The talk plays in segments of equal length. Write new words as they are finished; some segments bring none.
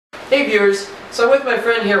Hey viewers, so I'm with my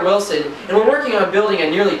friend here, Wilson, and we're working on building a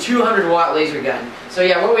nearly 200-watt laser gun. So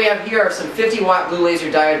yeah, what we have here are some 50-watt blue laser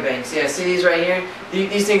diode banks. Yeah, see these right here?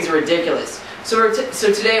 These things are ridiculous. So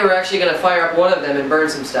today we're actually going to fire up one of them and burn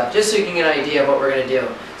some stuff, just so you can get an idea of what we're going to do.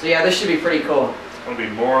 So yeah, this should be pretty cool. It's going to be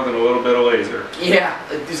more than a little bit of laser. Yeah,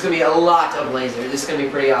 there's going to be a lot of laser. This is going to be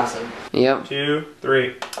pretty awesome. Yep. 2,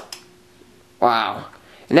 3. Wow.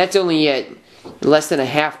 And that's only at less than a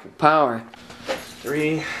half power.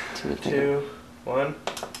 3, 2, 1.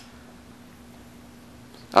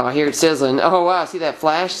 Oh, here it's sizzling. Oh wow, see that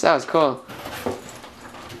flash? That was cool.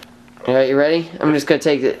 Alright, you ready? I'm just gonna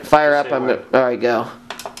take the fire up. Alright, go.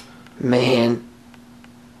 Man.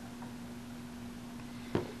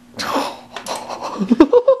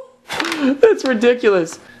 That's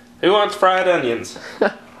ridiculous. Who wants fried onions?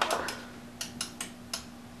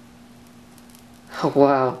 Oh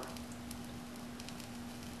wow.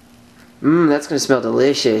 Mmm, that's gonna smell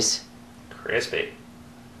delicious. Crispy.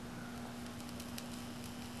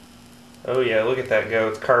 Oh yeah, look at that go.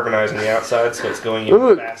 It's carbonizing the outside, so it's going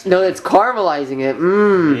even faster. No, it's caramelizing it.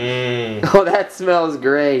 Mmm. Oh, that smells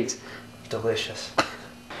great. Delicious.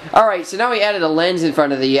 Alright, so now we added a lens in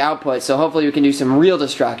front of the output, so hopefully we can do some real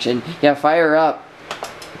destruction. Yeah, fire up.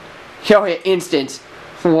 Oh yeah, instant.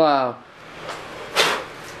 Wow.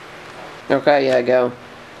 Okay, yeah, go.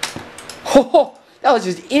 Oh, that was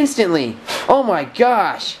just instantly. Oh my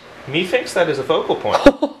gosh. Methinks that is a focal point.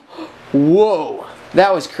 Whoa.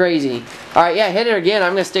 That was crazy. Alright, yeah, hit it again.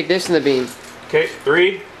 I'm going to stick this in the beam. Okay,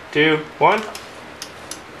 3, 2, 1.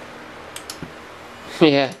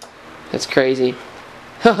 Yeah, that's crazy.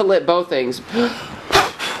 Lit both things.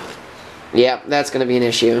 Yep, that's going to be an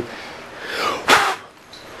issue.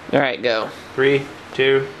 Alright, go. 3,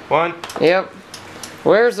 2, 1. Yep.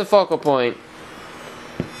 Where's the focal point?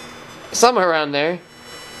 Somewhere around there.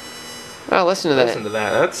 Oh, listen to that. Listen to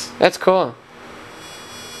that. That's cool.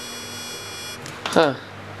 Huh.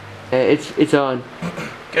 It's on.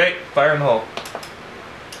 Okay, fire in the hole.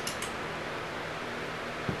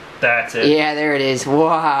 That's it. Yeah, there it is.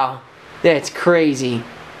 Wow. That's crazy.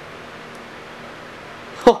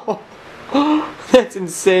 That's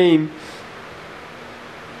insane.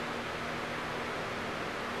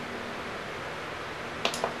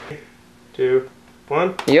 Two,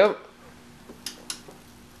 1. Yep.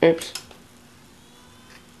 Oops.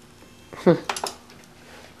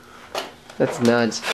 That's nuts.